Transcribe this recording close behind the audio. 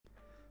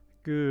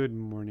Good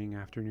morning,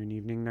 afternoon,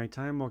 evening,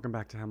 nighttime. Welcome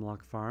back to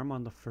Hemlock Farm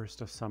on the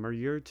 1st of summer,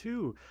 year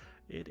 2.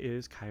 It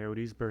is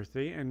Coyote's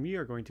birthday, and we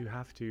are going to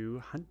have to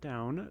hunt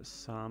down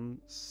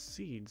some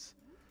seeds.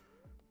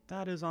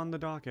 That is on the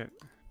docket.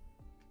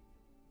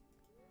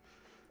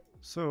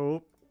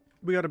 So,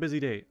 we got a busy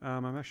day.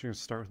 I'm actually going to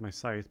start with my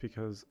scythe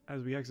because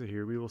as we exit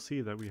here, we will see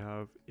that we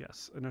have,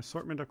 yes, an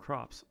assortment of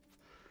crops.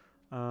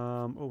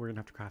 Oh, we're going to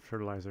have to craft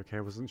fertilizer. Okay,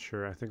 I wasn't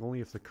sure. I think only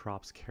if the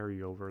crops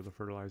carry over, the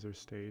fertilizer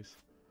stays.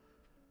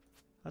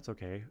 That's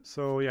okay.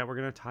 So yeah, we're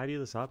gonna tidy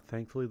this up.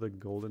 Thankfully the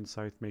golden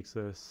scythe makes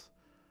this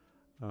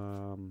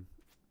a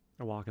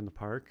walk in the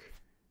park.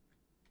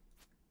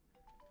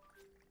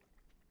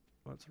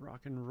 Let's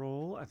rock and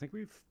roll. I think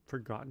we've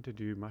forgotten to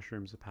do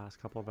mushrooms the past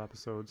couple of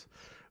episodes.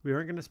 We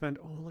aren't gonna spend,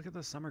 oh look at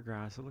the summer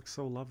grass, it looks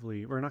so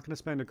lovely. We're not gonna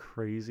spend a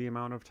crazy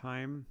amount of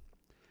time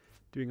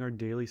doing our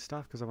daily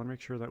stuff because I want to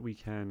make sure that we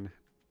can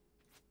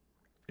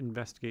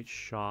investigate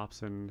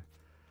shops and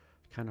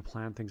kind of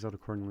plan things out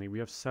accordingly. We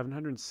have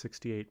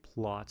 768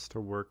 plots to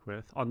work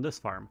with on this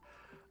farm.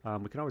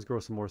 We can always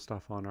grow some more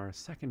stuff on our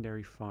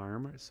secondary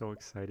farm. It's so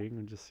exciting,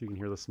 and just so you can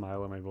hear the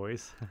smile in my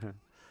voice.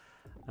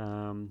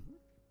 But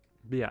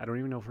yeah, I don't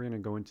even know if we're going to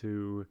go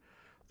into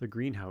the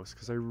greenhouse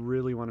because I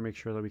really want to make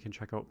sure that we can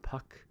check out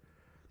Puck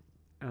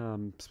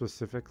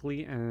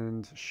specifically,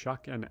 and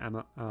Shuck and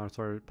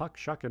Puck,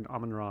 Shuck, and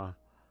Amon-Ra.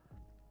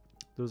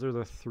 Those are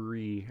the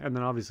three, and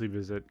then obviously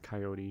visit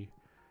Coyote.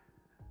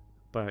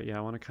 But yeah,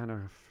 I want to kind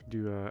of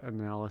do an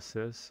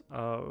analysis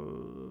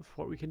of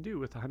what we can do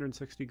with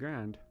 160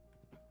 grand.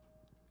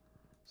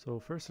 So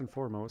first and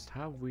foremost,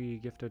 have we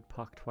gifted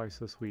Puck twice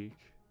this week?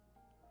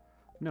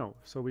 No,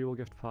 so we will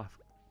gift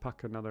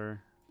Puck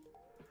another.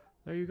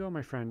 There you go,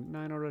 my friend.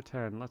 9 out of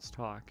 10. Let's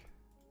talk.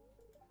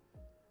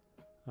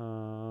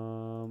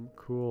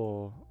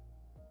 Cool.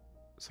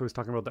 So he's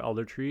talking about the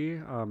elder tree,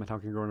 and how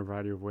it can grow in a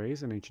variety of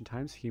ways. In ancient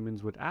times,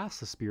 humans would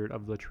ask the spirit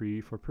of the tree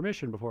for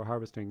permission before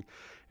harvesting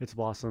its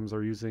blossoms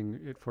or using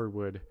it for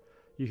wood.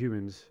 You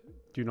humans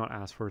do not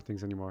ask for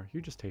things anymore.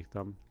 You just take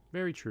them.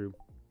 Very true.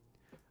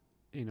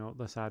 You know,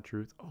 the sad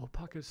truth. Oh,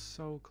 Puck is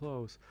so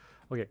close.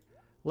 Okay,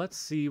 let's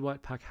see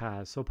what Puck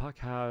has. So Puck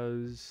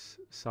has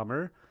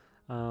summer,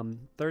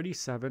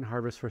 37,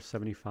 harvest for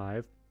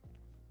 75.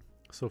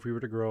 So if we were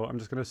to grow, I'm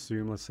just going to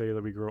assume, let's say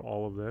that we grow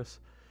all of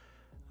this.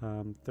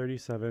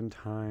 37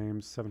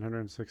 times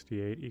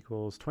 768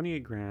 equals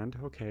 28 grand.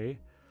 Okay.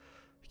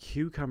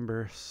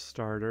 Cucumber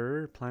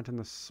starter. Plant in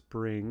the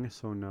spring,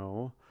 so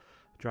no.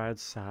 Dryad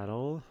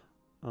saddle.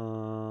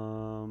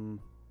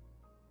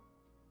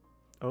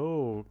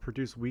 Oh,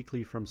 produce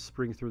weekly from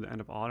spring through the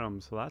end of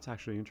autumn. So that's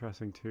actually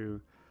interesting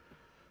too.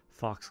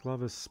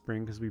 Foxglove is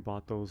spring because we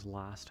bought those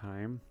last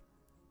time.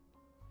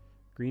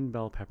 Green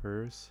bell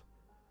peppers.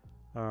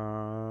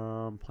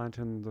 Plant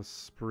in the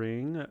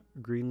spring.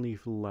 Green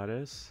leaf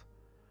lettuce.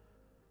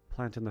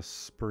 Plant in the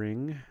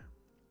spring.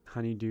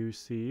 Honeydew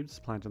seeds.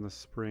 Plant in the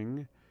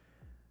spring.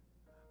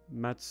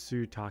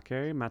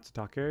 Matsutake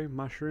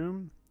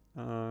mushroom.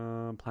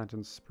 Plant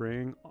in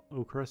spring.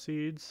 Okra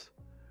seeds.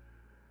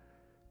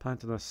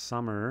 Plant in the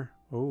summer.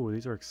 Oh,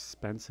 these are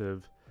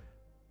expensive.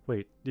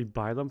 Wait, you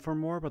buy them for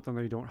more, but then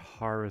they don't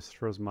harvest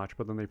for as much,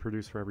 but then they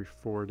produce for every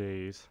 4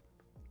 days.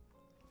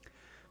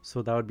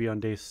 So that would be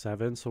on day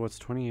 7. So what's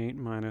 28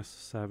 minus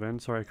 7?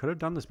 Sorry, I could have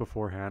done this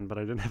beforehand, but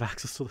I didn't have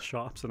access to the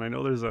shops. And I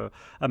know there's a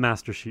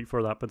master sheet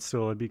for that, but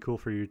still, it'd be cool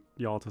for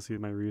y'all to see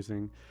my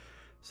reasoning.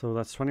 So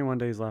that's 21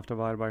 days left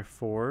divided by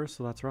 4.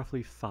 So that's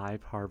roughly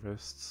 5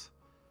 harvests.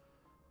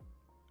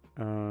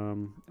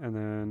 And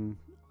then,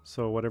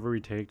 so whatever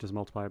we take, just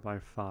multiply it by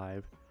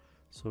 5.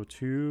 So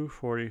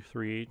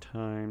 243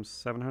 times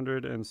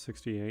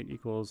 768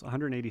 equals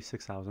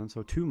 186,000.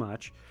 So too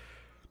much.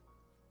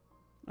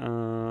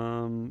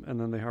 And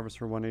then they harvest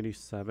for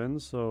 187,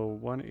 so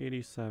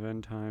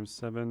 187 times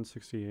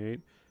 768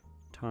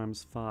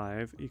 times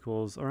 5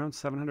 equals around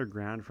 700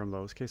 grand from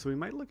those. Okay, so we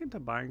might look into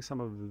buying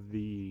some of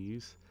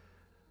these.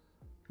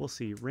 We'll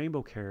see.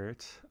 Rainbow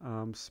carrot,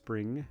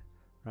 spring.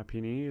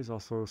 Rapini is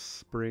also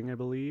spring, I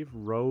believe.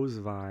 Rose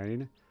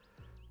vine.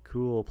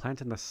 Cool.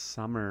 Plant in the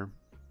summer.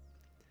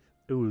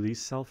 Ooh,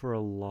 these sell for a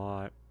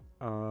lot.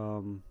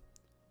 But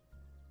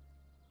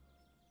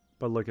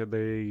look at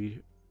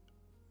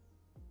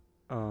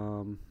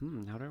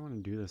how do I want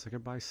to do this? I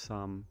could buy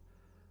some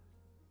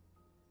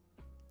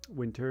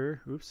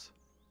winter,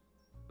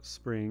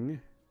 spring,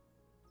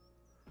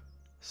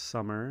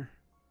 summer,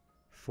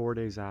 4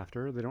 days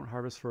after. They don't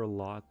harvest for a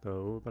lot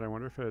though, but I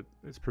wonder if it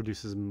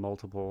produces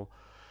multiple.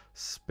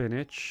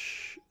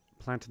 Spinach,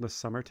 plant in the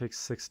summer, takes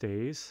 6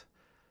 days.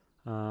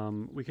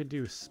 We could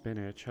do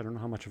spinach. I don't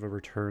know how much of a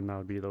return that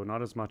would be though.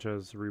 Not as much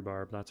as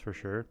rhubarb, that's for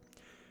sure.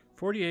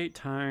 48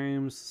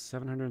 times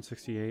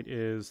 768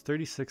 is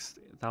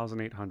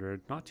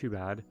 36,800. Not too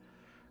bad.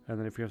 And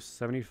then if we have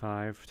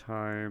 75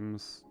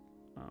 times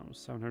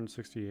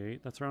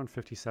 768, that's around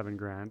 57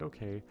 grand.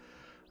 Okay.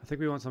 I think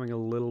we want something a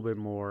little bit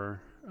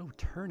more. Oh,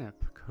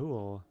 turnip.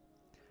 Cool.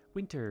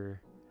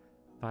 Winter.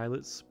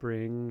 Violet,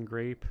 spring,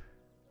 grape.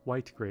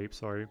 White grape,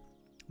 sorry.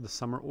 The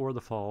summer or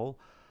the fall.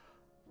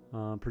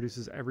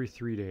 Produces every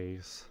 3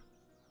 days.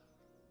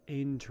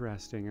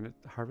 Interesting, and it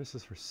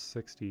harvests for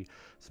 60.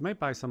 So I might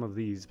buy some of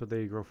these, but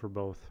they grow for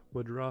both.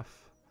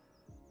 Woodruff.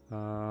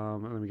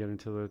 And then we get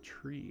into the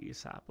tree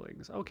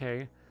saplings.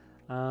 Okay.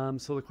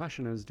 So the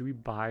question is, do we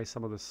buy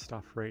some of this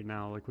stuff right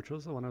now? Like, which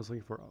was the one I was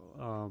looking for?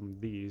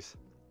 These.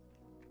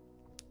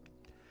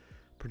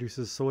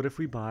 Produces, so what if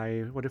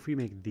we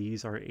make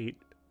these our 8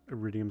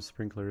 iridium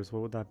sprinklers?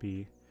 What would that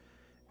be?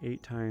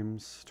 8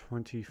 times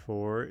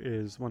 24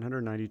 is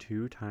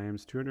 192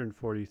 times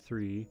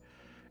 243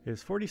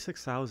 is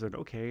 46,000.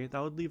 Okay,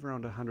 that would leave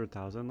around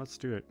 100,000. Let's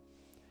do it.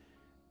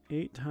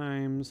 8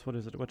 times, what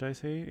is it? What did I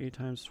say? 8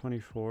 times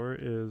 24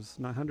 is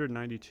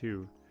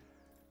 192.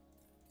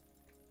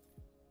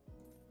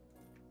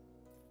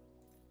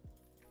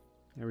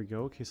 There we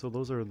go. Okay, so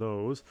those are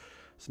those.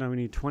 So now we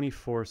need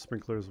 24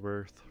 sprinklers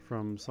worth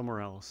from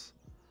somewhere else.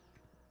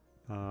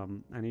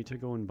 I need to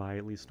go and buy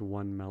at least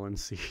 1 melon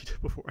seed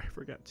before I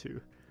forget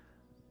to.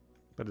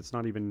 But it's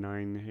not even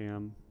 9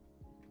 a.m.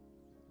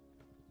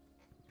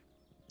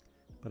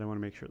 But I want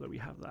to make sure that we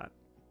have that.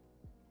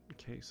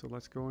 Okay, so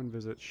let's go and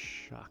visit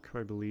Shuck,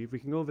 I believe. We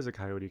can go visit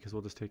Coyote because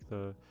we'll just take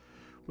the...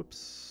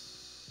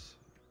 Whoops.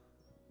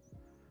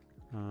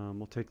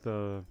 We'll take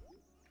the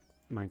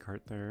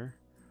minecart there.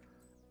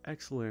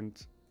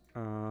 Excellent.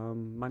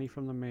 Money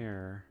from the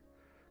mayor.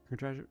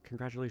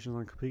 Congratulations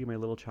on completing my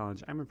little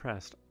challenge. I'm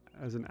impressed.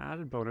 As an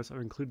added bonus,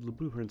 I've included the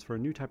blueprints for a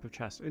new type of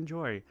chest.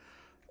 Enjoy!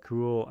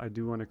 Cool. I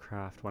do want to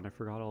craft one. I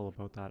forgot all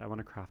about that. I want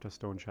to craft a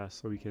stone chest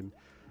so we can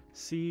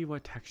see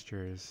what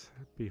textures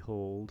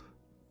behold.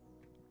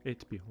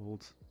 It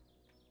beholds.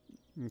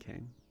 Okay.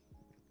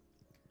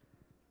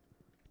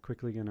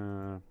 Quickly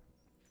gonna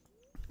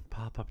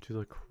pop up to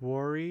the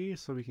quarry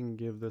so we can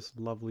give this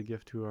lovely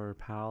gift to our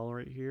pal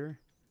right here.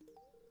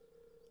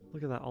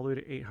 Look at that, all the way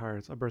to 8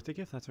 hearts. A birthday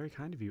gift? That's very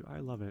kind of you. I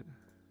love it.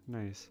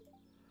 Nice.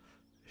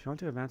 If you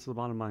want to advance to the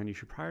bottom line, you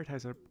should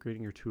prioritize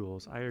upgrading your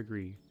tools. I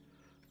agree.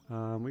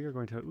 We are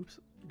going to, oops,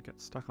 get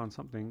stuck on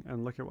something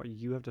and look at what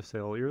you have to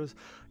sell.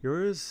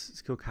 Yours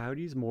skill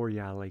Coyote's more,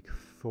 yeah, like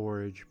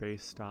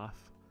forage-based stuff.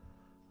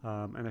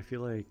 And I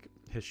feel like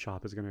his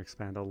shop is going to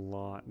expand a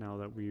lot now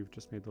that we've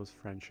just made those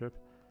friendship.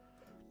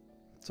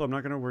 So I'm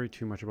not going to worry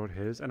too much about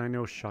his. And I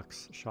know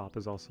Shuck's shop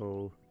is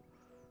also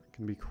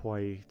can be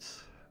quite,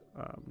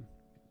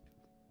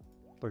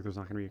 like there's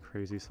not going to be a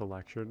crazy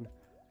selection.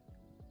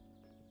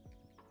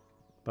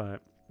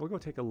 But we'll go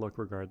take a look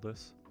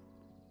regardless.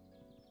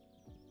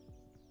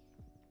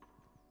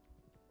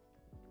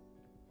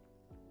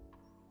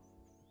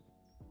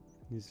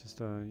 He's just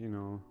a, you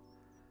know,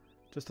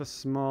 just a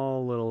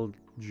small little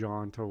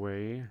jaunt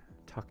away,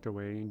 tucked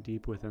away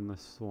deep within the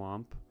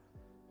swamp.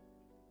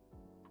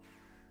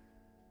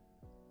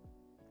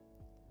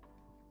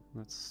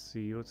 Let's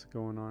see what's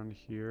going on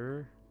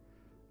here.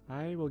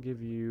 I will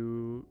give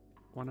you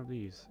one of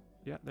these.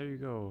 Yeah, there you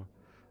go.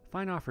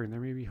 Fine offering. There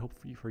may be hope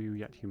for you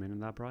yet, human.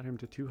 And that brought him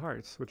to 2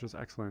 hearts, which is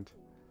excellent.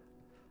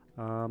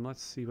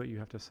 Let's see what you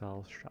have to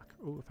sell. Shuck.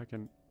 Oh, if I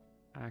can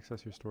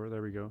access your store.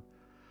 There we go.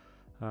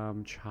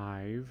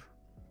 Chive.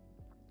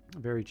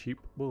 Very cheap.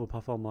 Whoa,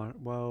 puffball.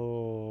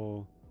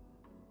 Whoa.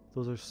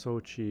 Those are so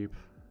cheap.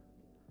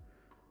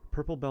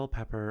 Purple bell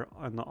pepper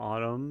in the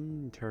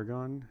autumn.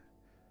 Tarragon.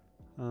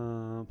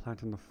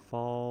 Plant in the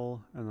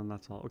fall. And then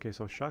that's all. Okay,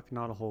 so Shuck,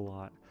 not a whole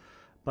lot.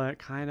 But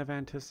kind of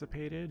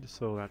anticipated,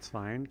 so that's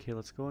fine. Okay,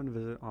 let's go and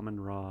visit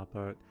Amon-Ra,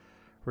 but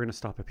we're going to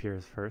stop up here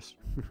first.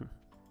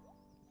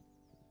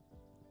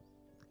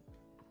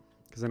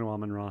 Because I know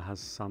Amon-Ra has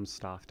some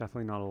stuff.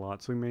 Definitely not a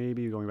lot. So we may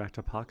be going back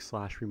to Puck,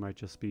 / we might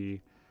just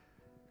be...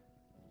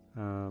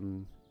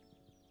 Oh,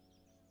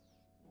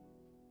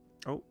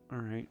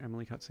 alright.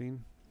 Emily cutscene.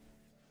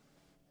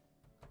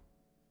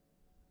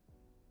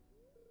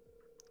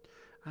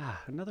 Ah,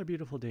 another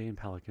beautiful day in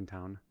Pelican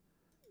Town.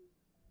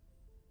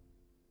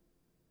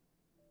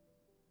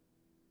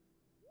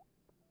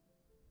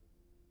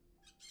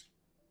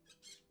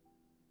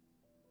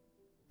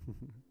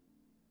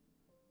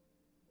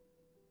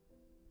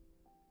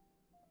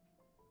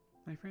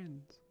 My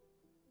friends.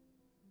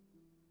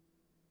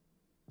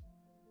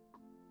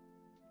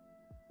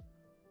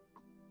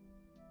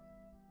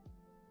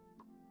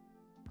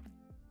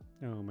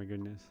 Oh my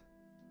goodness.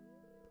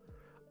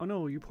 Oh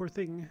no, you poor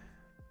thing.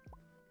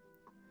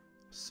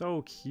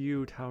 So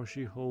cute how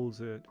she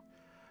holds it.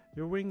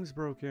 Your wing's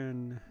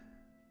broken.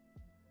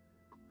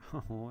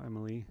 Oh,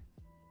 Emily.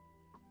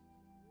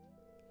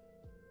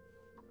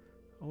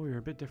 Oh, you're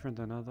a bit different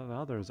than the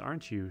others,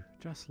 aren't you?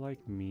 Just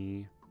like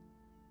me.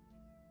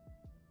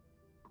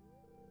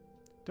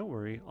 Don't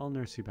worry, I'll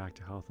nurse you back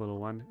to health, little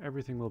one.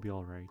 Everything will be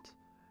alright.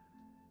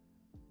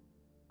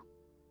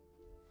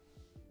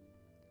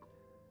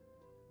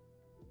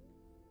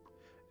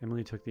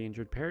 Emily took the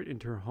injured parrot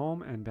into her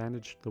home and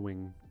bandaged the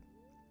wing.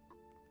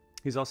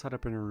 He's all set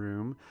up in her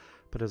room,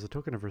 but as a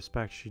token of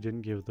respect, she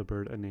didn't give the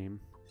bird a name.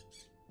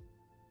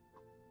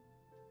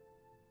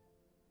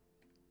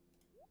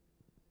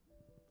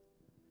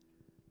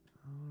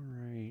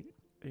 Alright.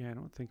 Yeah, I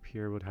don't think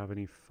Pierre would have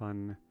any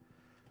fun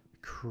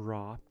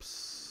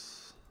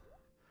crops.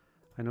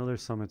 I know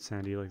there's some at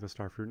Sandy, like the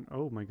starfruit.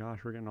 Oh my gosh,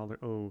 we're getting all the...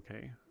 Oh,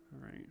 okay.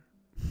 Alright.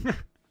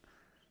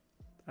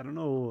 I don't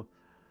know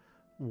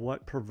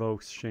what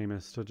provokes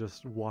Seamus to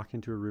just walk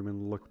into a room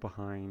and look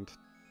behind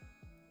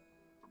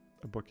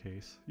a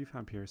bookcase. You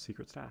found Pierre's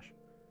secret stash.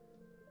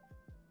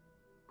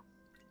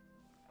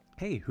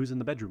 Hey, who's in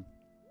the bedroom?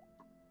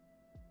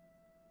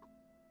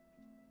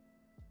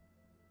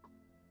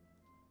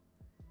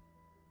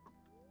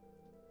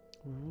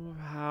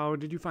 How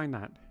did you find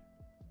that?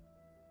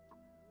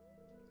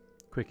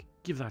 Quick,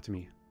 give that to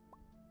me.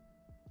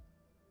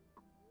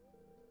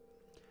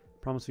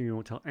 Promise me you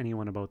won't tell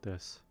anyone about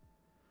this.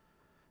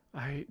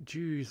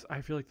 Jeez,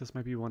 I feel like this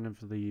might be one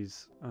of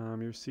these.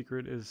 Your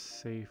secret is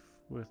safe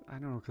with, I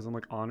don't know, because I'm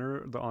like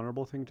the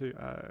honorable thing to,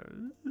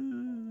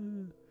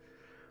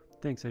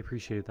 thanks, I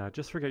appreciate that.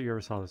 Just forget you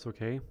ever saw this,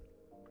 okay?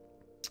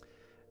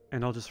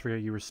 And I'll just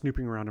forget you were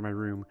snooping around in my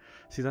room.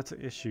 See, that's the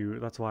issue.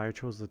 That's why I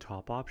chose the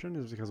top option,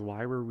 is because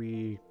why were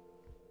we...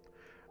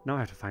 Now I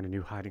have to find a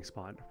new hiding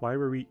spot. Why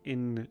were we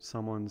in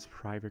someone's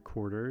private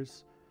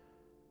quarters?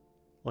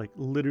 Like,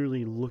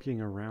 literally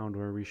looking around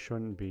where we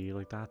shouldn't be.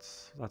 Like,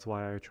 that's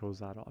why I chose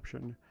that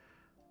option.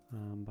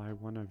 By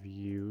one of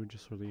you,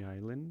 just for the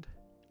island.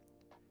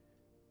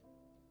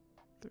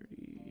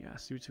 30, yeah,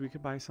 so we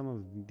could buy some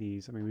of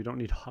these. I mean, we don't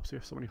need hops. We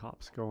have so many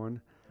hops going.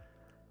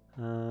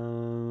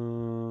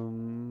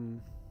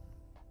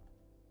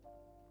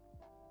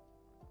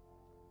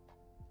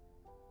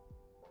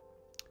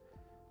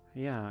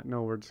 Yeah,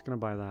 no, we're just gonna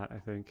buy that, I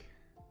think.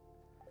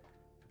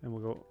 And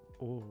we'll go,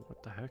 oh,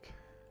 what the heck?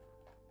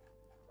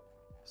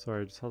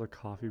 Sorry, I just saw the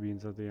coffee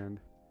beans at the end.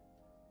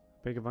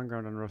 Bake of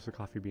unground and roasted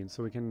coffee beans,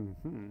 so we can,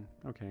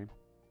 okay.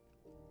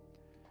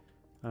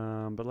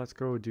 But let's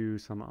go do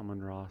some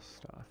almond raw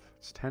stuff.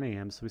 It's 10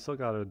 a.m., so we still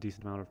got a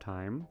decent amount of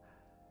time.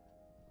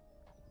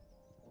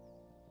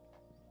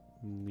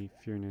 Leave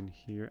Fiernan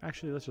here.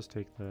 Actually, let's just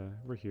take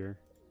we're here.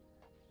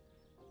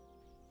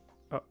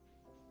 Oh.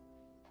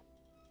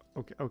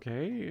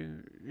 Okay,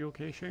 you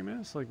okay,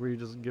 Seamus? Like, were you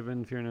just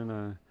giving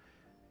Fiernan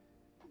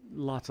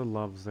lots of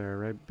loves there,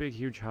 right? Big,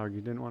 huge hug.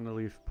 You didn't want to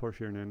leave poor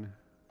Fiernan,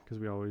 because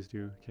we always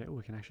do. Okay, oh,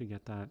 we can actually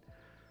get that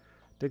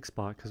dig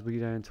spot, because we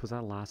didn't, was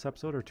that last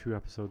episode or 2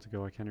 episodes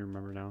ago? I can't even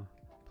remember now.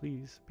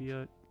 Please be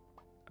a...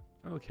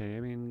 Okay, I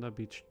mean, the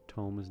beach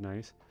tome is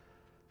nice.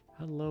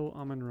 Hello,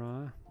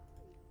 Amon-Ra.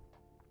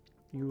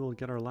 You will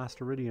get our last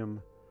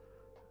iridium.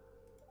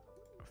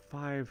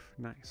 5,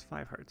 nice,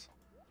 5 hearts.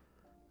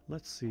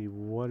 Let's see,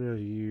 what are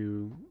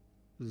you?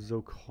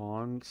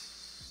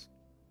 Zoconstul?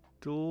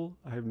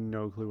 I have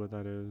no clue what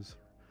that is.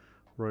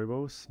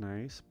 Rooibos,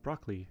 nice.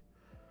 Broccoli.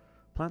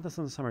 Plant this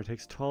in the summer, it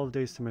takes 12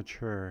 days to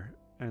mature,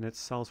 and it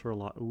sells for a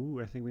lot. Ooh,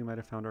 I think we might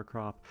have found our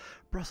crop.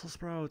 Brussels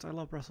sprouts, I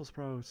love Brussels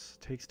sprouts.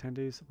 Takes 10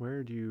 days,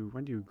 when do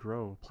you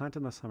grow? Plant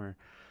in the summer.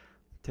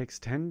 Takes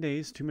 10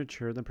 days to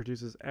mature, then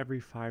produces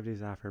every 5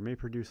 days after. It may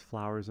produce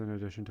flowers in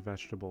addition to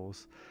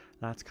vegetables.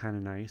 That's kind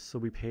of nice. So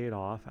we pay it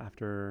off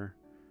after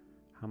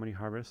how many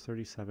harvests?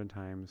 37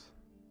 times.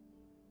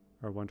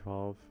 Or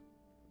 112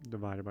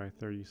 divided by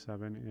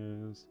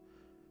 37 is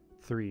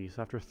 3.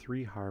 So after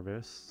 3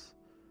 harvests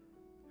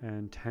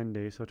and 10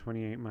 days, so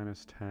 28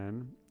 minus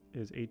 10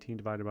 is 18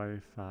 divided by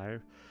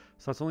 5.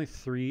 So that's only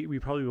 3. We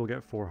probably will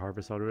get 4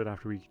 harvests out of it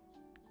after we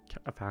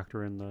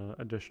factor in the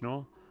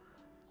additional.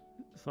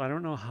 So I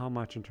don't know how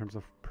much in terms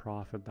of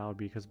profit that would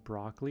be, because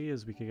broccoli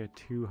is we could get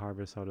 2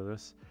 harvests out of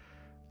this,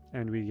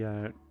 and we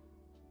get,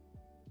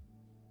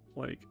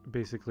 like,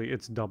 basically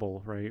it's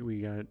double, right? We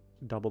get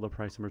double the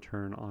price in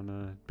return on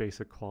a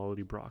basic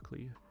quality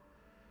broccoli.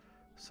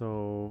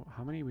 So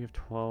how many? We have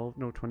 12,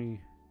 no,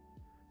 20,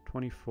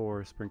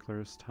 24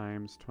 sprinklers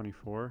times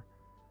 24,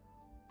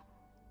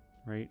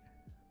 right?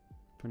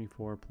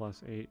 24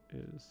 plus 8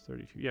 is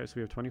 32. Yeah, so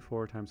we have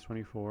 24 times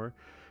 24.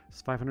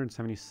 It's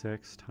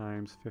 576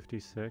 times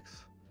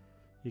 56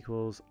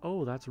 equals...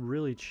 Oh, that's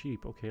really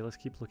cheap. Okay, let's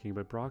keep looking.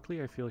 But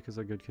broccoli, I feel like, is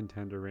a good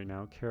contender right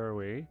now.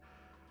 Caraway.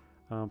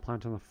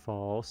 Plant in the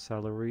fall.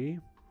 Celery.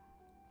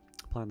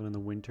 Plant them in the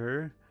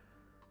winter.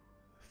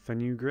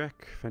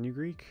 Fenugreek.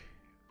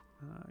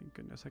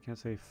 Goodness, I can't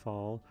say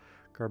fall.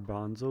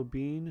 Garbanzo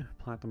bean.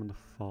 Plant them in the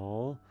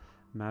fall.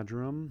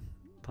 Marjoram.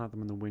 Plant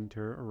them in the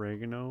winter.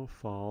 Oregano.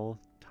 Fall.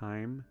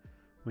 Thyme.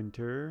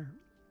 Winter.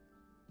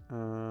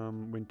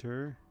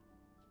 Winter.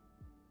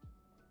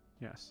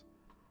 Yes.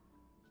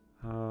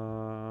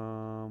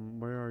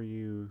 Where are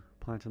you?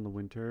 Plant in the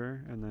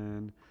winter. And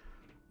then...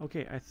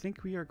 Okay, I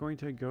think we are going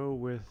to go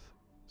with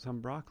some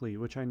broccoli,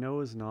 which I know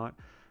is not...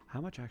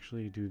 How much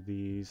actually do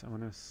these... I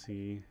want to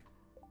see...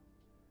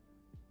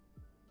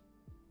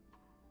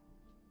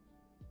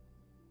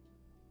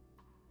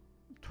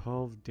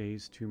 "12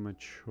 days to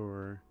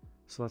mature."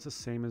 So that's the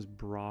same as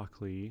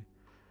broccoli.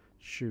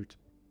 Shoot.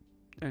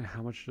 And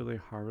how much do they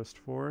harvest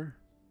for?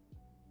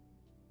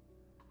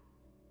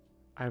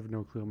 I have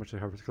no clue how much they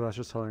harvest, because that's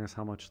just telling us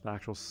how much the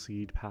actual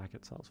seed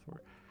packet sells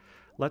for.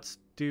 Let's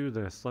do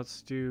this.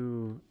 Let's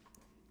do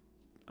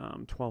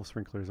 12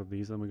 sprinklers of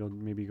these, and we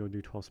maybe go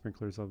do 12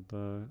 sprinklers of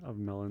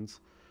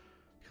melons,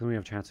 because we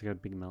have a chance to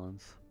get big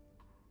melons.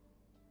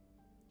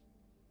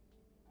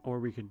 Or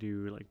we could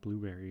do like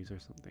blueberries or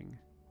something.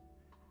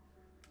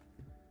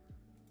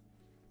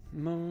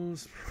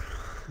 Most...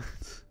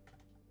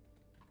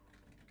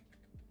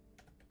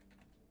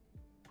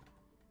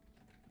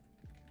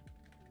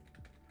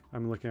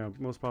 I'm looking at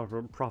most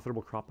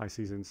profitable crop by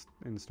seasons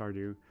in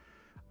Stardew.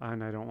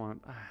 And I don't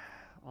want...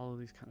 all of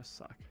these kind of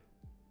suck.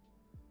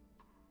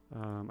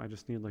 I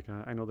just need like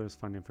a... I know there's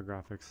fun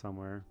infographics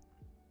somewhere.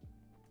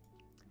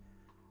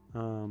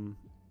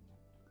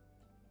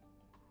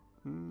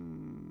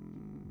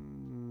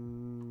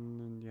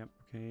 Yep,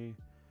 okay.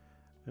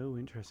 Oh,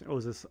 interesting. Oh,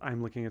 is this...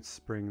 I'm looking at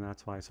spring,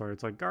 that's why. Sorry,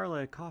 it's like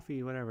garlic,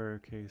 coffee,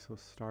 whatever. Okay, so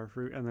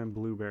starfruit and then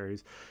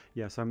blueberries.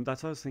 Yes,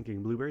 that's what I was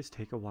thinking. Blueberries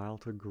take a while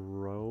to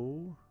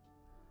grow.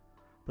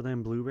 But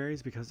then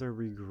blueberries, because they're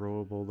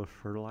regrowable, the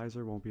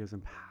fertilizer won't be as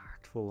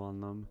impactful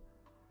on them.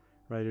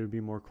 Right, it would be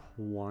more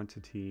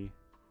quantity.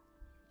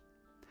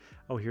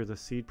 Oh, here, the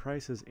seed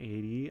price is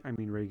 80. I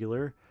mean,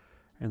 regular.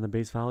 And the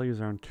base value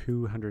is around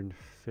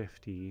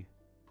 250.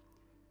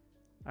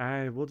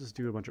 We'll just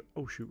do a bunch of...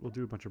 Oh, shoot, we'll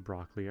do a bunch of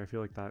broccoli. I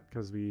feel like that,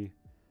 because we...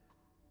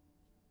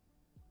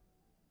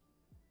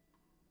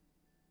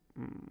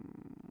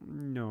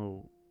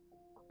 no.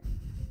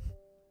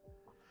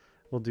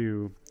 We'll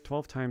do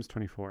 12 times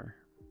 24.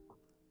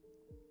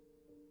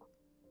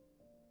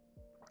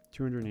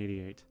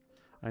 288.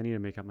 I need to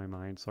make up my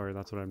mind. Sorry,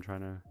 that's what I'm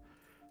trying to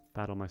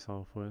battle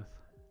myself with.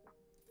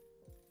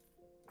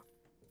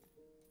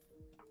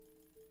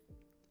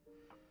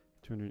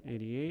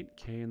 $288.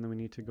 Okay, and then we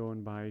need to go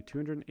and buy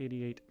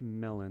 288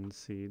 melon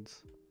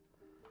seeds.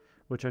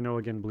 Which I know,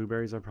 again,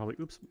 blueberries are probably...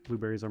 Oops,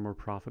 blueberries are more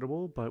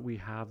profitable, but we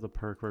have the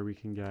perk where we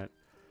can get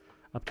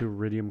up to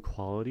iridium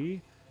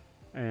quality.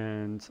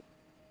 And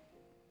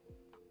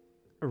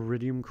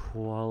iridium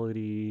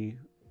quality...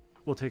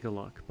 We'll take a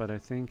look, but I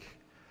think...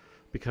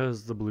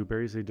 because the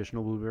blueberries, the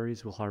additional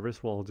blueberries we'll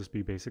harvest will all just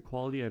be basic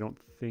quality, I don't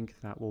think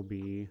that will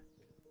be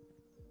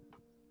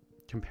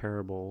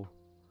comparable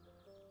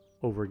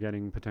over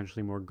getting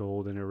potentially more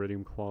gold and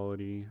iridium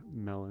quality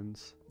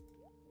melons.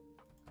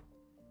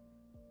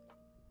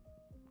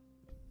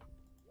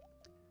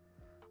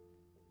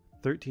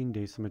 $13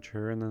 days to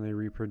mature and then they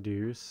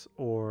reproduce,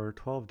 or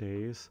 12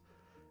 days,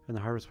 and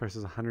the harvest price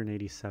is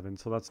 187,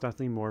 so that's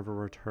definitely more of a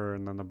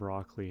return than the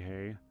broccoli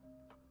hay.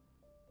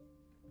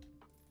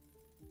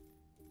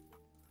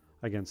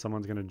 Again,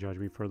 someone's going to judge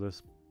me for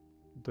this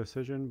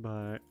decision,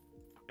 but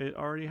it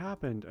already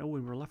happened. Oh,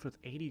 and we're left with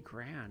 80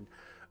 grand.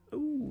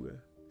 Oh,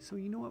 so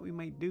you know what we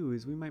might do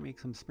is we might make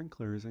some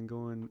sprinklers and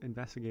go and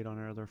investigate on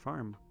our other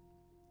farm.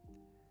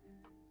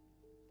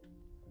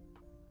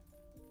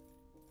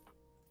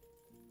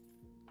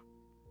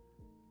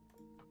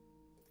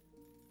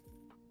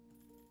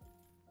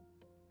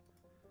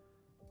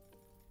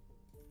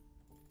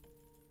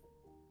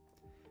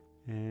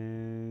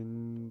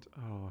 And,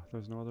 oh,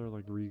 there's no other,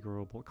 like,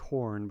 regrowable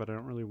corn, but I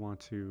don't really want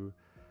to...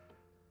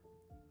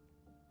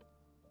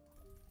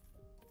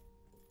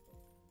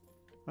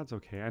 That's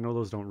okay. I know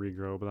those don't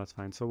regrow, but that's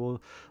fine.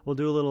 So we'll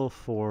do a little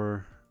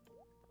 4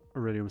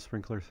 iridium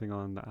sprinkler thing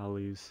on the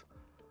alleys,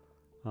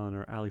 on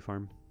our alley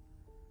farm.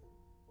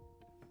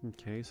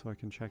 Okay, so I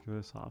can check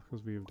this off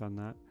because we have done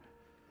that.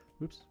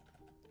 Oops.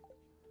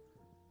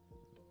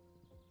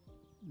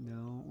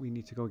 No, we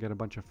need to go get a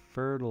bunch of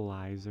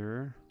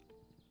fertilizer.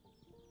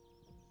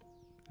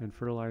 And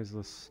fertilize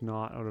the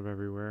snot out of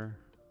everywhere.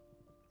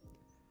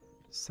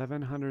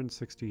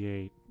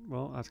 768.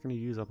 Well, that's going to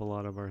use up a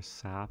lot of our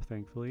sap,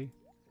 thankfully.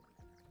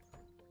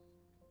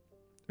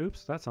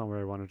 Oops, that's not where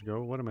I wanted to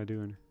go. What am I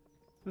doing?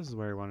 This is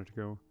where I wanted to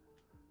go.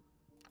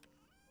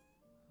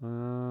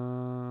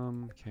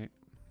 Okay.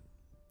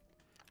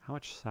 How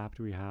much sap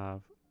do we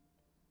have?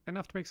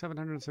 Enough to make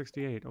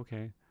 768.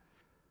 Okay.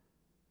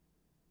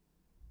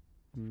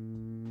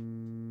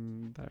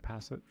 Did I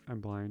pass it? I'm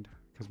blind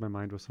because my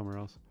mind was somewhere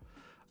else.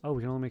 Oh,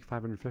 we can only make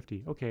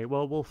 550. Okay,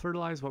 well, we'll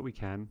fertilize what we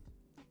can.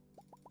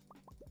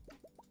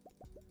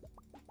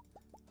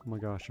 Oh my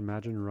gosh,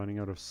 imagine running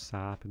out of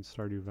sap in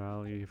Stardew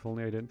Valley. If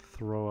only I didn't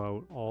throw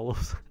out all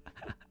of...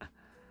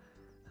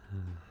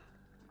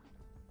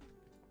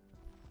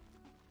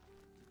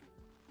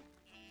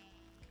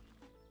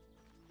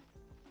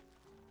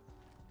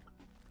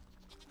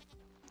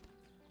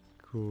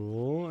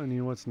 Cool. And you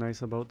know what's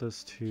nice about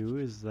this too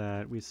is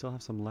that we still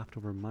have some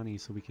leftover money,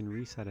 so we can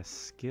reset a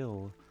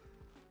skill.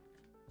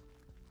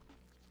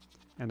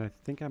 And I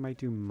think I might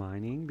do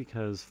mining,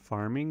 because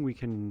farming we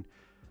can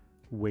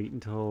wait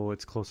until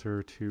it's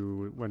closer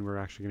to when we're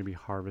actually going to be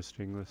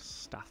harvesting this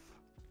stuff.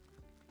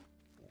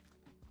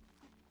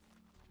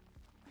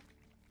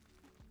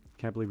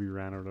 Can't believe we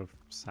ran out of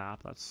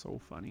sap. That's so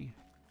funny.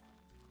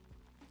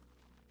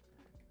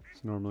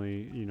 So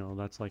normally, you know,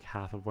 that's like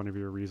half of one of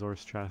your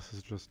resource chests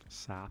is just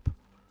sap.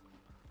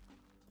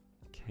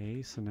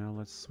 Okay, so now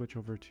let's switch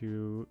over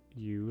to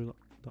you,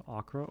 the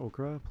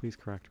okra. Please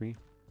correct me.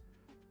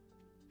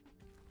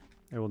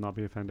 I will not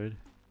be offended.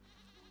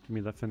 Give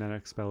me the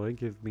phonetic spelling.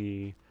 Give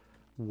me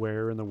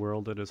where in the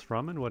world it is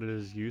from and what it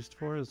is used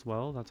for as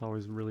well. That's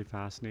always really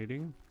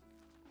fascinating.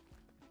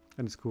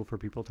 And it's cool for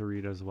people to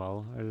read as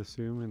well, I'd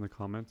assume, in the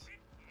comments.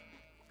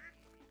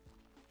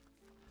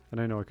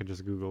 And I know I could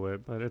just Google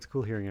it, but it's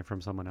cool hearing it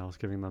from someone else,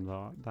 giving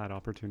them that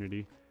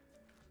opportunity.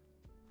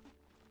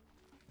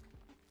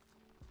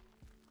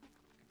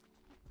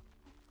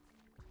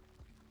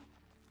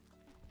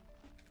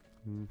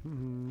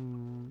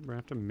 We're gonna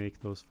have to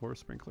make those 4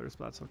 sprinklers,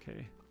 but that's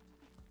okay.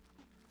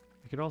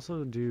 I could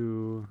also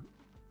do...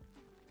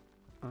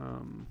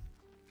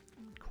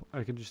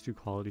 I could just do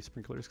quality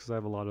sprinklers because I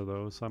have a lot of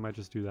those, so I might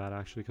just do that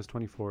actually, because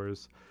 24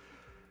 is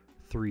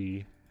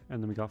 3,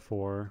 and then we got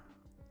 4,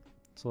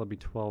 so that'd be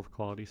 12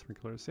 quality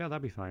sprinklers. Yeah,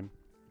 that'd be fine.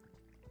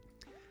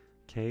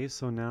 Okay,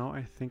 so now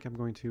I think I'm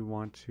going to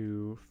want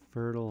to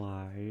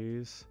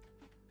fertilize.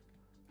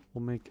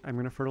 I'm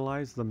gonna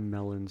fertilize the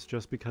melons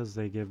just because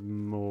they give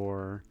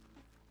more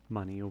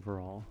money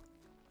overall.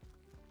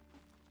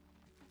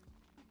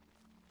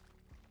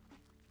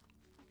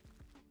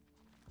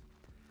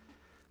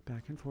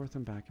 Back and forth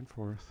and back and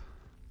forth.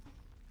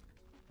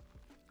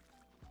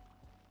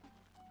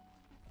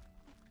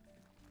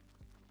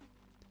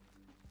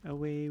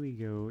 Away we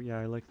go. Yeah,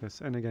 I like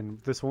this. And again,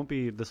 this will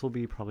be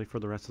probably for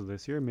the rest of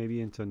this year.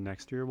 Maybe into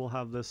next year we'll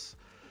have this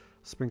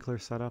sprinkler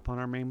set up on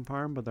our main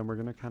farm, but then we're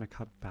going to kind of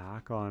cut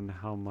back on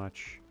how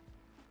much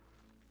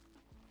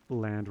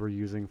land we're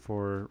using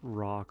for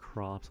raw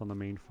crops on the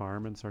main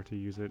farm and start to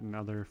use it in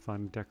other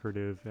fun,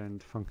 decorative,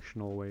 and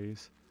functional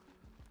ways.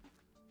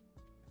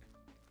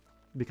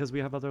 Because we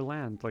have other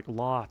land, like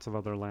lots of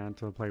other land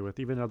to play with,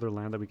 even other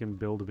land that we can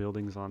build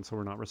buildings on, so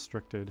we're not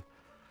restricted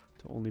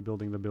to only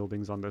building the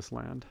buildings on this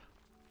land.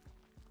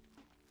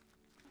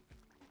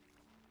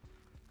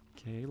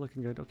 Okay,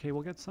 looking good. Okay,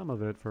 we'll get some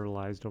of it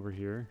fertilized over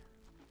here.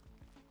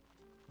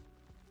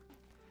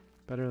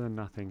 Better than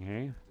nothing,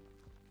 hey?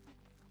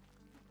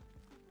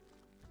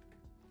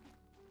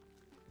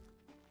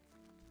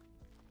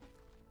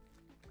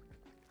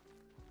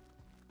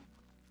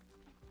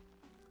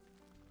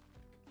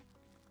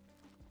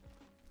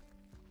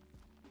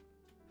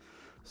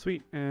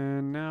 Sweet,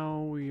 and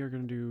now we are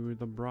going to do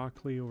the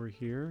broccoli over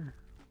here.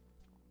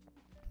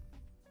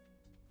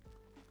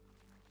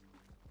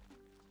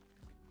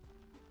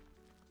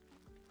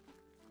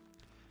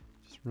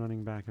 Just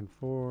running back and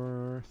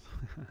forth.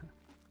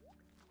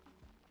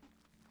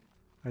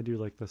 I do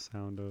like the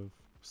sound of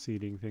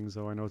seeding things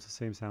though. I know it's the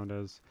same sound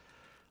as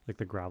like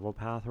the gravel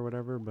path or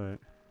whatever, but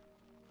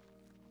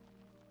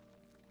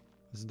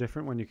it's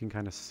different when you can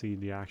kind of see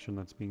the action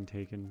that's being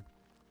taken.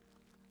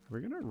 Are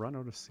we gonna run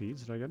out of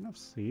seeds? Did I get enough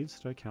seeds?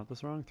 Did I count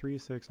this wrong? 3,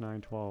 6,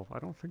 9, 12. I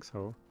don't think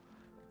so.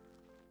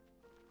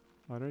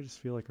 Why do I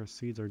just feel like our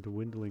seeds are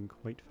dwindling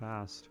quite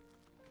fast?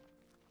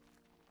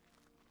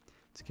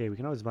 It's okay, we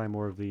can always buy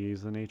more of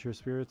these. The nature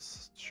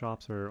spirits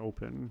shops are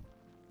open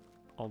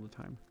all the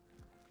time.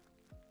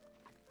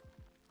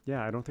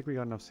 Yeah, I don't think we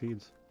got enough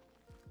seeds.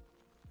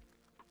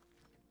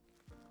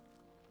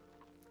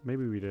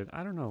 Maybe we did.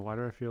 I don't know. Why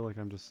do I feel like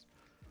I'm just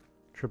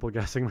triple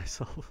guessing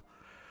myself?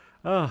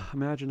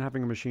 Imagine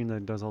having a machine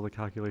that does all the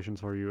calculations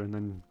for you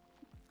and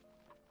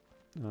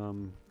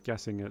then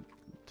guessing it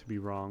to be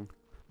wrong.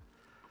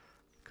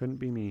 Couldn't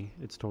be me.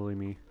 It's totally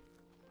me.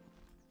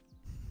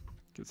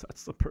 Because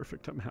that's the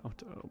perfect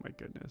amount. Oh my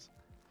goodness.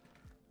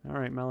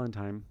 Alright, melon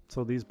time.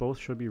 So these both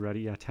should be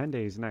ready. Yeah, 10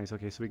 days. Nice.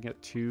 Okay, so we can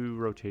get 2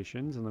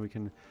 rotations and then we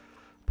can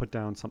put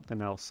down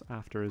something else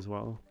after as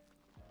well.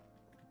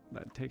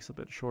 That takes a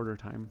bit shorter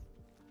time.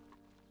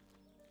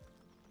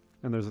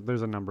 And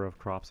there's a number of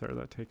crops there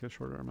that take a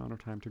shorter amount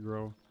of time to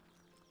grow.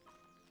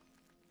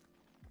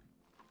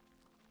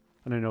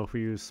 And I know if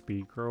we use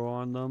speed grow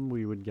on them,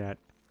 we would get,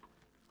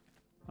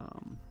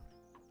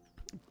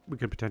 we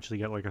could potentially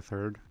get like a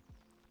 3rd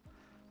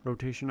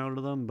rotation out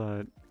of them,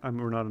 but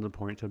we're not at the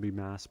point to be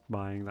mass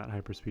buying that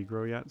hyper speed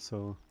grow yet,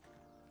 so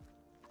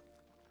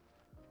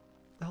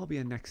that'll be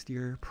a next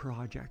year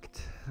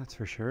project, that's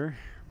for sure.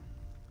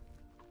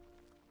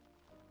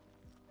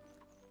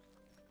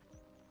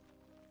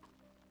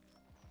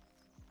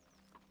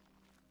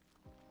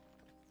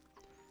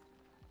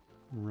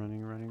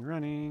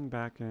 Running,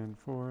 back and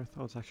forth.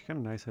 Oh, it's actually kind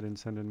of nice I didn't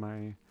send in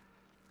my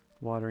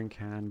watering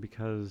can,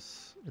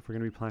 because if we're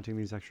going to be planting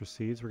these extra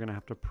seeds, we're going to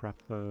have to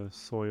prep the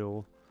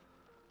soil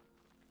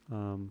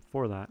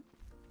for that.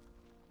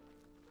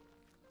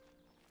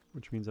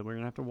 Which means that we're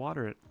going to have to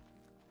water it.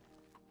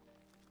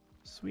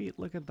 Sweet,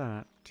 look at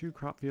that. 2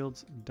 crop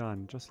fields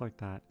done, just like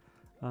that.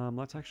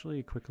 Let's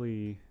actually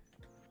quickly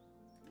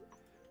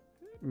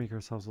make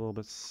ourselves a little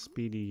bit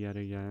speedy yet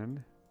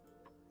again.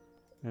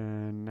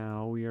 And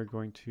now we are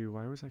going to,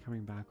 why was I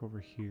coming back over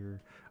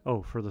here?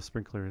 Oh, for the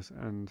sprinklers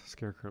and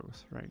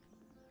scarecrows, right.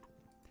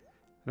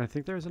 And I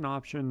think there's an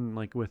option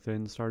like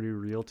within Stardew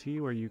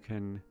Realty where you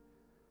can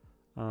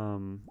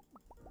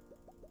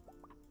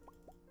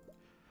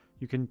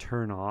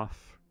turn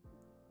off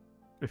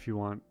if you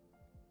want.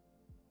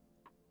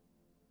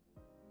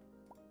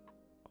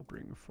 I'll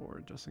bring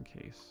forward just in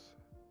case.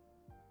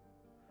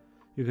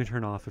 You can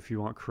turn off if you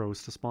want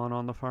crows to spawn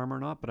on the farm or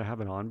not, but I have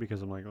it on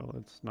because I'm like, oh,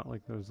 it's not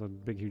like there's a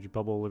big huge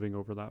bubble living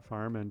over that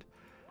farm, and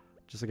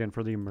Just again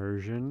for the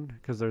immersion,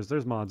 because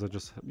there's mods that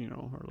just, you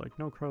know, are like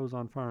no crows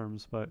on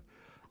farms, but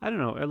I don't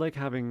know, I like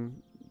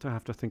having to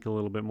have to think a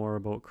little bit more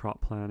about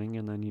crop planning,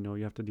 and then, you know,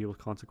 you have to deal with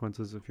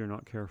consequences if you're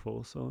not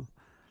careful. So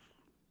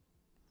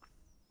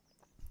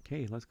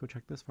okay, let's go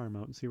check this farm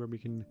out and see where we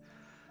can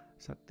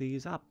set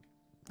these up.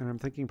 And I'm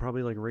thinking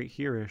probably like right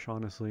here-ish,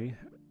 honestly.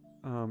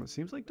 It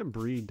seems like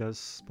debris does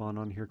spawn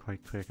on here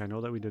quite quick. I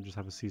know that we did just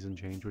have a season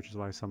change, which is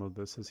why some of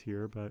this is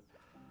here, but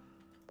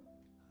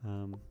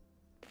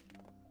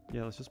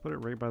yeah, let's just put it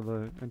right by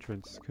the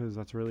entrance, because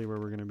that's really where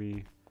we're going to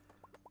be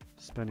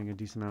spending a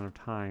decent amount of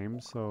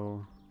time.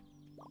 So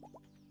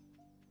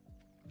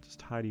just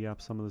tidy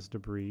up some of this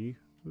debris.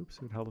 Oops,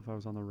 it would help if I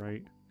was on the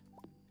right.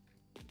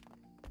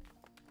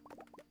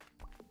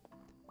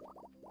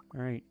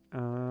 Alright,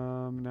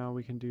 now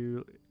we can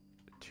do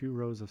 2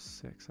 rows of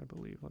 6, I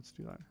believe. Let's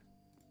do that.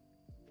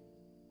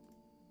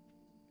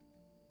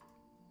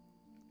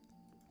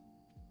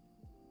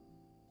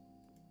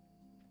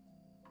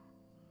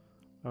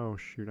 Oh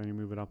shoot, I need to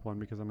move it up 1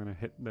 because I'm going to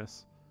hit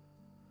this.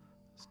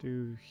 Let's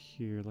do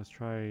here. Let's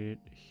try it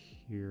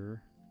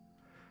here.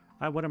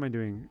 What am I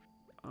doing?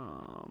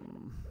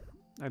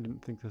 I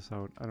didn't think this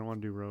out. I don't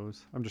want to do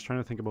rows. I'm just trying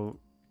to think about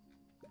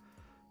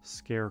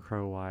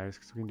scarecrow wise,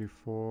 because we can do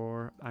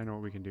 4. I know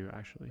what we can do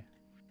actually.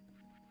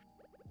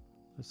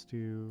 Let's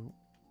do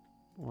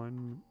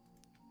 1,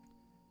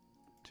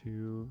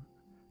 2.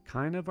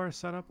 Kind of our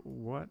setup.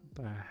 What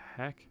the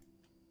heck?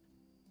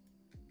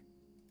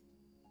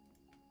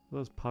 Are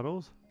those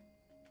puddles?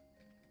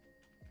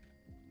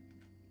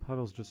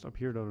 Puddles just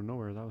appeared out of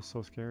nowhere. That was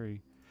so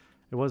scary.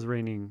 It was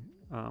raining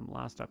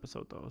last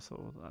episode though,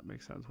 so that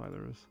makes sense why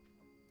there was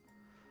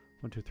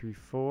 1, 2, 3,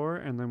 4,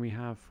 and then we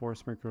have 4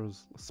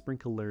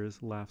 sprinklers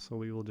left. So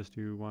we will just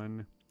do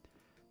 1,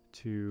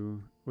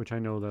 2, which I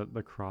know that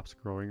the crops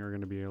growing are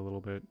going to be a little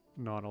bit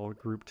not all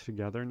grouped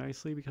together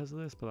nicely because of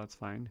this, but that's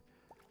fine.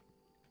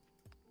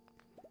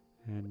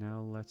 And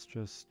now let's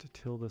just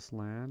till this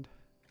land.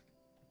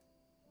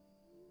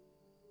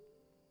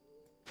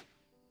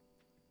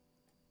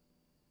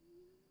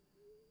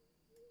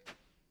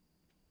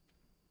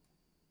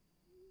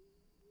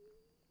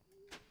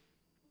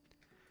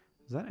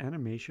 Does that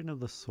animation of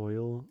the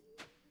soil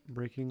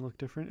breaking look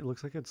different? It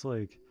looks like it's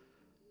like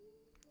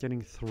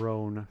getting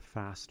thrown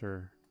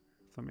faster,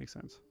 if that makes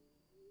sense.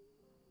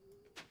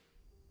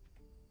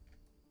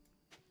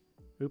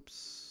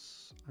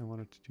 Oops, I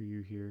wanted to do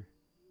you here.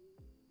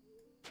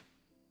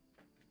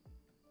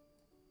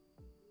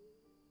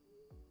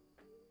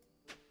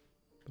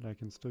 But I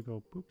can still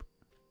go boop.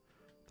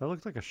 That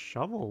looked like a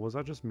shovel. Was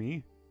that just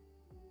me?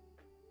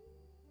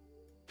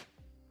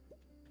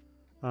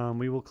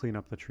 We will clean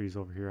up the trees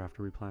over here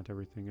after we plant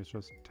everything. It's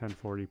just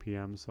 10:40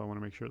 p.m. so I want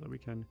to make sure that we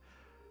can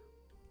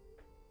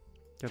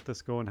get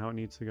this going how it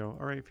needs to go.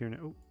 All right, Fear.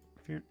 Oh,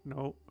 Fear.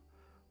 No.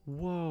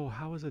 Whoa,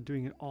 how is it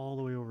doing it all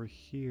the way over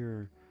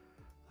here?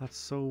 That's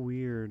so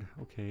weird.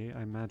 Okay,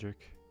 I'm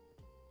magic.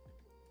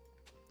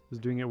 I was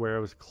doing it where I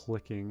was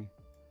clicking.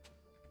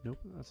 Nope,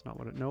 that's not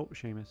what it... Nope,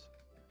 Seamus.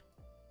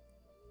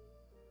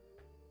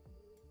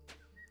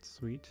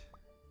 Sweet.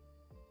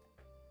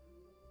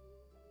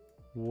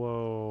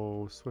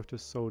 Whoa, Swift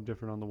is so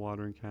different on the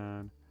watering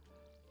can.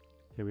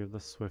 Yeah, we have the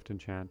Swift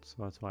enchant,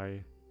 so that's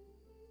why...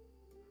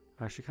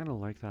 I actually kind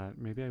of like that.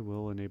 Maybe I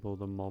will enable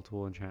the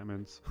multiple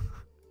enchantments.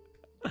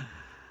 I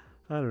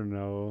don't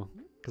know.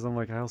 Because I'm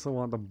like, I also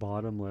want the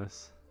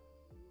bottomless.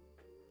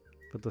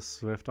 But the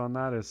Swift on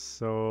that is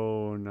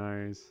so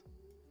nice.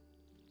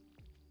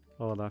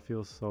 Oh, that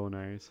feels so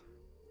nice.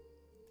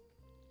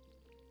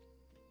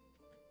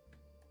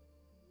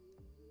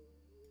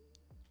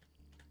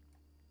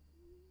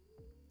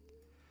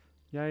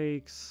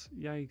 Yikes,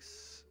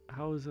 yikes.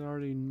 How is it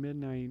already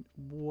midnight?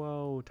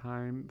 Whoa,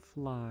 time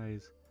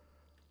flies.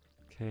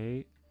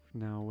 Okay,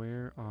 now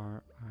where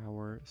are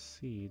our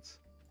seeds?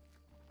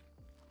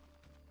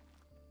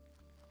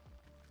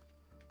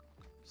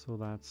 So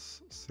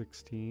that's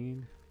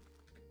 16.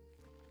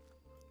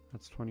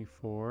 That's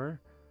 24.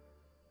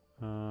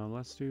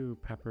 Let's do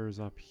peppers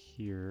up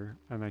here.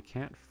 And I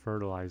can't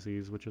fertilize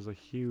these, which is a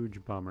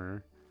huge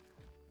bummer.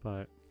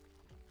 But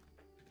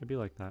it'd be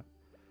like that.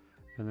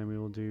 And then we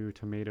will do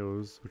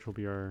tomatoes, which will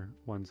be our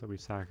ones that we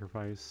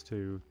sacrifice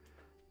to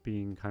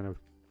being kind of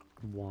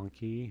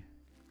wonky.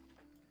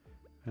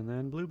 And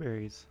then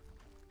blueberries.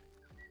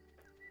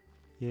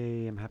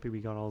 Yay, I'm happy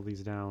we got all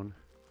these down.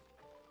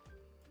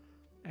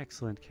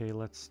 Excellent. Okay,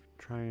 let's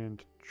try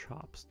and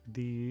chop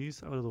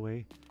these out of the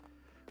way.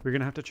 We're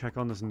going to have to check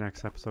on this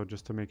next episode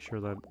just to make sure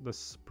that the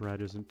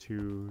spread isn't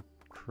too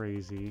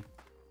crazy.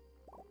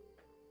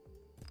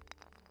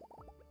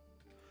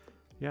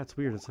 Yeah, it's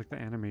weird. It's like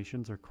the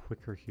animations are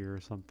quicker here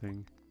or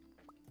something.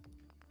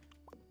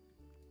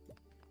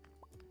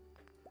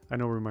 I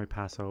know we might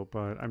pass out,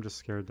 but I'm just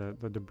scared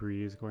that the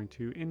debris is going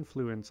to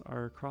influence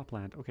our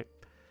cropland. Okay,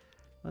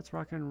 let's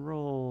rock and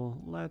roll.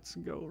 Let's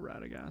go,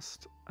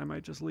 Raffadax. I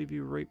might just leave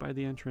you right by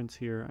the entrance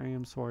here. I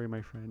am sorry,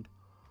 my friend,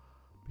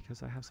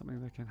 because I have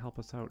something that can help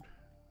us out.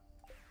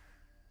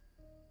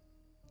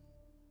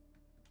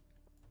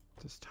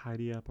 Just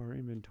tidy up our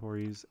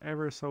inventories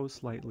ever so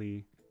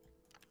slightly.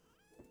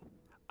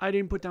 I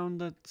didn't put down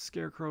the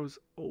scarecrows.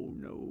 Oh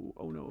no,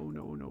 oh no, oh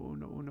no, oh no, oh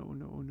no, oh no, oh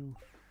no, oh no.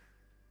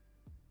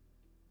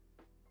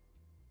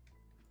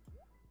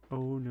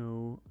 Oh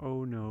no,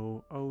 oh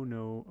no, oh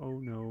no, oh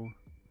no.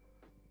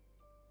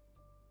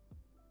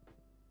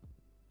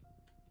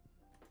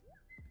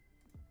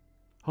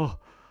 Oh,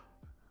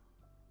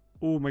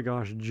 oh my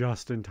gosh,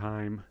 just in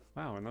time.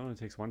 Wow, and that only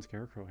takes one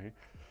scarecrow, hey?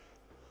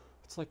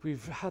 It's like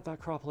we've had that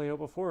crop layout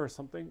before or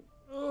something.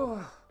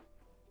 Ugh.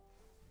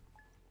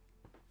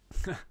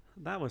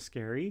 That was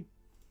scary.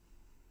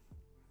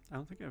 I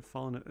don't think I've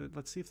fallen.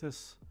 Let's see if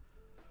this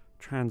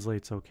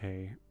translates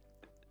okay.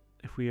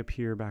 If we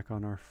appear back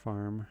on our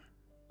farm.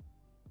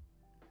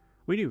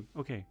 We do,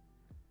 okay.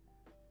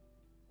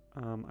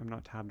 I'm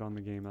not tabbed on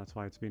the game, that's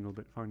why it's being a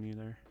little bit funny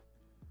there.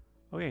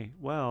 Okay,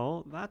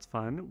 well, that's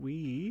fun.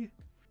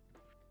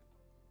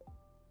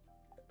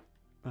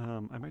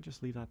 I might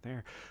just leave that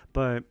there.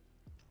 But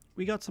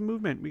we got some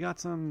movement. We got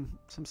some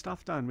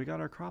stuff done. We got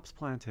our crops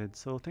planted.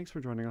 So thanks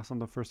for joining us on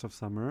the 1st of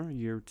summer,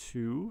 year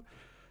 2.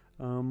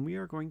 We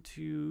are going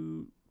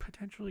to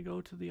potentially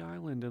go to the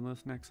island in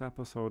this next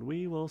episode.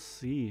 We will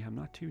see. I'm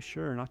not too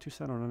sure. Not too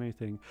set on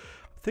anything.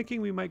 I'm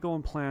thinking we might go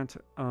and plant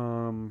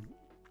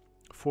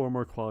 4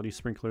 more quality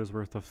sprinklers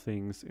worth of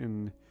things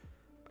in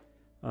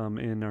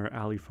our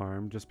alley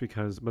farm, just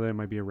because, but then it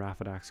might be a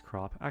Raffadax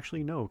crop.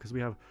 Actually, no, because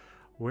we have,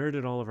 where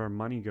did all of our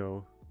money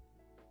go?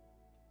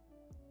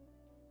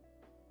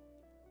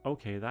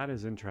 Okay, that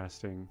is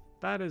interesting.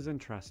 That is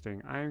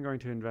interesting. I am going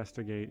to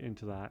investigate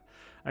into that.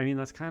 I mean,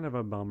 that's kind of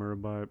a bummer,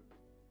 but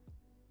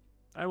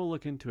I will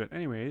look into it.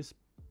 Anyways,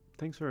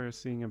 thanks for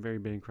seeing a very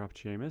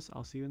bankrupt Seamus.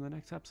 I'll see you in the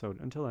next episode.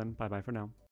 Until then, bye-bye for now.